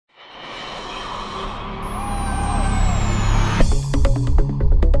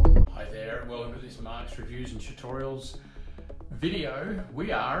tutorials video,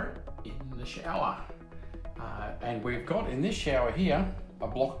 we are in the shower. And we've got in this shower here a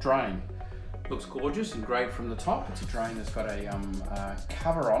block drain. Looks gorgeous and great from the top. It's a drain that's got a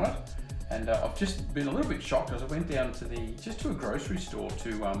cover on it. And I've just been a little bit shocked as I went down to just a grocery store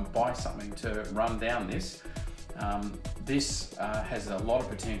to buy something to run down this. This has a lot of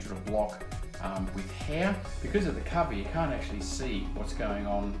potential to block with hair. Because of the cover, you can't actually see what's going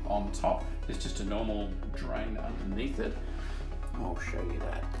on top. There's just a normal drain underneath it. I'll show you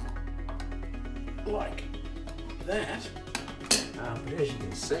that. Like that. But as you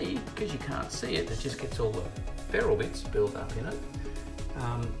can see, because you can't see it, it just gets all the feral bits built up in it.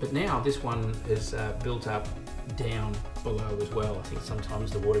 But now this one is built up down below as well. I think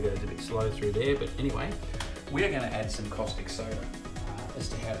sometimes the water goes a bit slow through there, but anyway, we are going to add some caustic soda as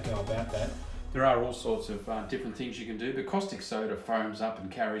to how to go about that. There are all sorts of different things you can do, but caustic soda foams up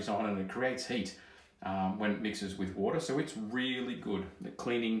and carries on, and it creates heat when it mixes with water, so it's really good at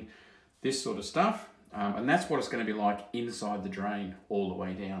cleaning this sort of stuff. And that's what it's going to be like inside the drain all the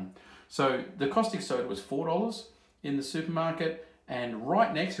way down. So the caustic soda was $4 in the supermarket, and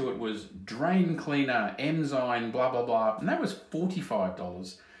right next to it was drain cleaner, enzyme, blah, blah, blah. And that was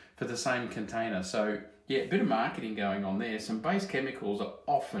 $45 for the same container. So yeah, a bit of marketing going on there. Some base chemicals are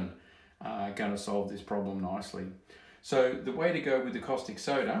often going to solve this problem nicely. So the way to go with the caustic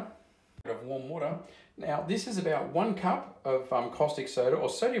soda, of warm water. Now this is about 1 cup of caustic soda or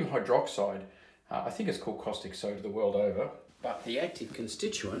sodium hydroxide. I think it's called caustic soda the world over, but the active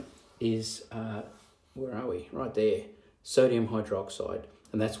constituent is, where are we? Right there, sodium hydroxide,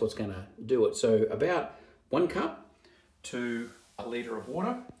 and that's what's going to do it. So about 1 cup to a litre of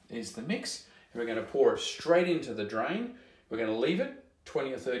water is the mix, and we're going to pour it straight into the drain. We're going to leave it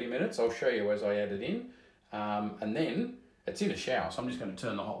 20 or 30 minutes. I'll show you as I add it in, and then it's in a shower, so I'm just going to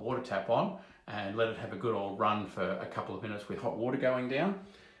turn the hot water tap on and let it have a good old run for a couple of minutes with hot water going down.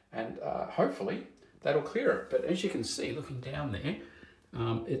 And hopefully that'll clear it. But as you can see, looking down there,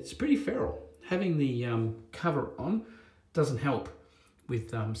 it's pretty feral. Having the cover on doesn't help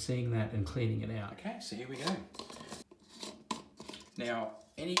with seeing that and cleaning it out. Okay, so here we go. Now,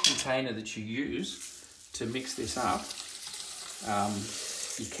 any container that you use to mix this up,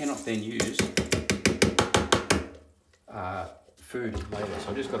 you cannot then use food later. So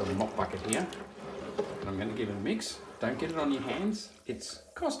I've just got a mop bucket here, and I'm going to give it a mix. Don't get it on your hands. It's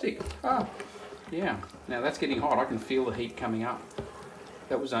caustic. Ah, yeah. Now that's getting hot. I can feel the heat coming up.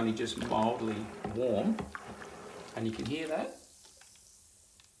 That was only just mildly warm, and you can hear that.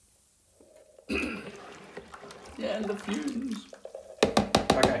 Yeah, and the fumes.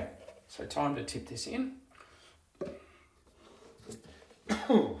 Okay, so time to tip this in.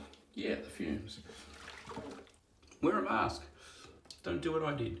 Oh, yeah, the fumes. Wear a mask. Don't do what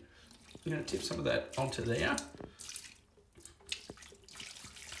I did. I'm going to tip some of that onto there,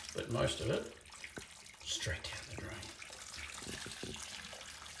 but most of it straight down the drain.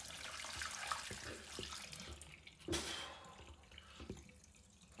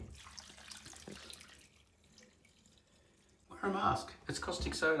 Wear a mask. It's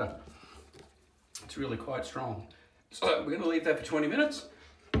caustic soda. It's really quite strong. So we're going to leave that for 20 minutes.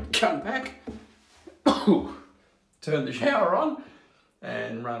 Come back. Turn the shower on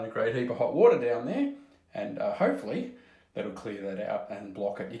and run a great heap of hot water down there, and hopefully that'll clear that out and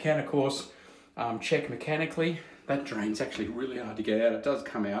block it. You can, of course, check mechanically. That drain's actually really hard to get out. It does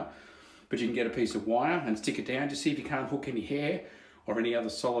come out, but you can get a piece of wire and stick it down to see if you can't hook any hair or any other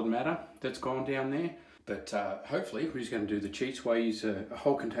solid matter that's gone down there. But hopefully we're just going to do the cheats way, use a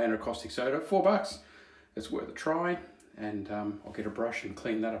whole container of caustic soda, $4. It's worth a try, and I'll get a brush and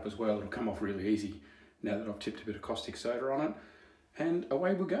clean that up as well. It'll come off really easy now that I've tipped a bit of caustic soda on it, and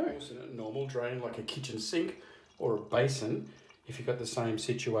away we go. It's a normal drain like a kitchen sink or a basin. If you've got the same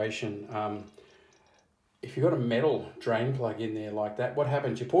situation, if you've got a metal drain plug in there like that, what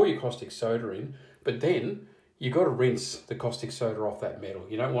happens? You pour your caustic soda in, but then you've got to rinse the caustic soda off that metal.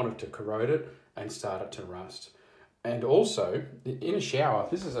 You don't want it to corrode it and start it to rust. And also, in a shower,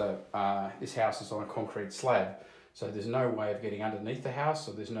 this house is on a concrete slab, so there's no way of getting underneath the house,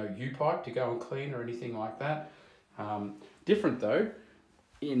 so there's no U-pipe to go and clean or anything like that. Different though,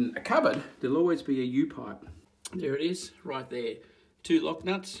 in a cupboard, there'll always be a U-pipe. There it is, right there. 2 lock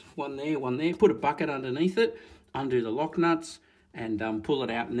nuts, one there, one there. Put a bucket underneath it, undo the lock nuts, and pull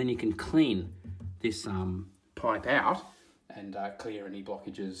it out, and then you can clean this pipe out and clear any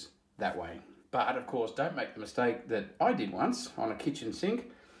blockages that way. But of course, don't make the mistake that I did once on a kitchen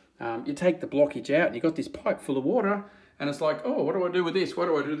sink. You take the blockage out and you've got this pipe full of water, and it's like, oh, what do I do with this? What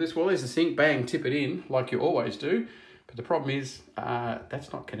do I do with this? Well, there's the sink, bang, tip it in like you always do. But the problem is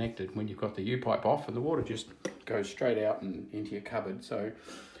that's not connected when you've got the U-pipe off, and the water just goes straight out and into your cupboard. So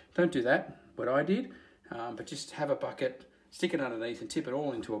don't do that, what I did, but just have a bucket, stick it underneath and tip it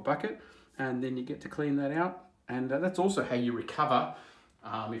all into a bucket, and then you get to clean that out. And that's also how you recover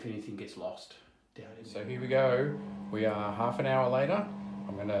if anything gets lost down in. So here we go. We are half an hour later.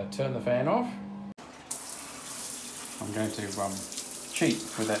 I'm going to turn the fan off. I'm going to cheat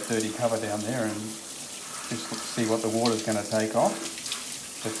with that dirty cover down there and just see what the water's going to take off.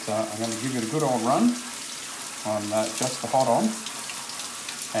 But I'm going to give it a good old run on just the hot on.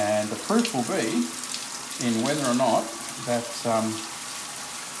 And the proof will be in whether or not that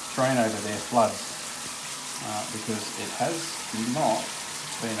drain over there floods. Because it has not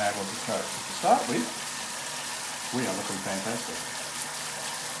been able to cope. To start with, we are looking fantastic.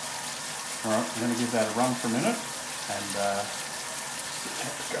 Alright, I'm going to give that a run for a minute and see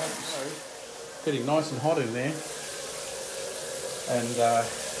how it goes. Getting nice and hot in there. And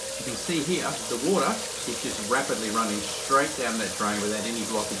you can see here, the water is just rapidly running straight down that drain without any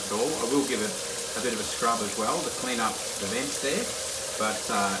blockage at all. I will give it a bit of a scrub as well to clean up the vents there. But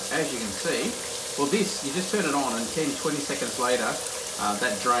as you can see, well, this, you just turn it on and 10-20 seconds later,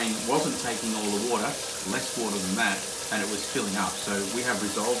 that drain wasn't taking all the water, less water than that, and it was filling up. So we have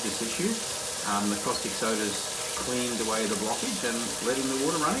resolved this issue. The caustic soda's cleaned away the blockage and letting the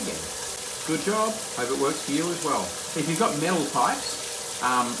water run again. Good job. Hope it works for you as well. If you've got metal pipes,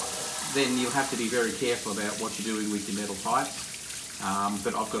 then you'll have to be very careful about what you're doing with your metal pipes.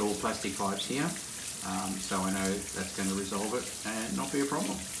 But I've got all plastic pipes here, so I know that's going to resolve it and not be a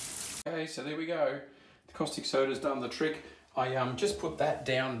problem. Okay, so there we go. The caustic soda's done the trick. I just put that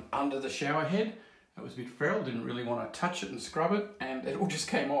down under the shower head. It was a bit feral, didn't really want to touch it and scrub it, and it all just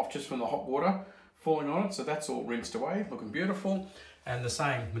came off just from the hot water falling on it. So that's all rinsed away, looking beautiful. And the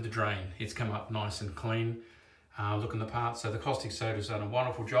same with the drain. It's come up nice and clean, looking the part. So the caustic soda's done a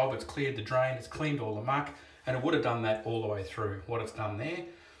wonderful job. It's cleared the drain, it's cleaned all the muck, and it would have done that all the way through. What it's done there,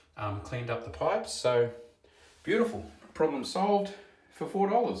 cleaned up the pipes. So beautiful. Problem solved for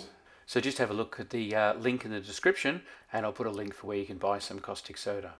 $4. So just have a look at the link in the description, and I'll put a link for where you can buy some caustic soda.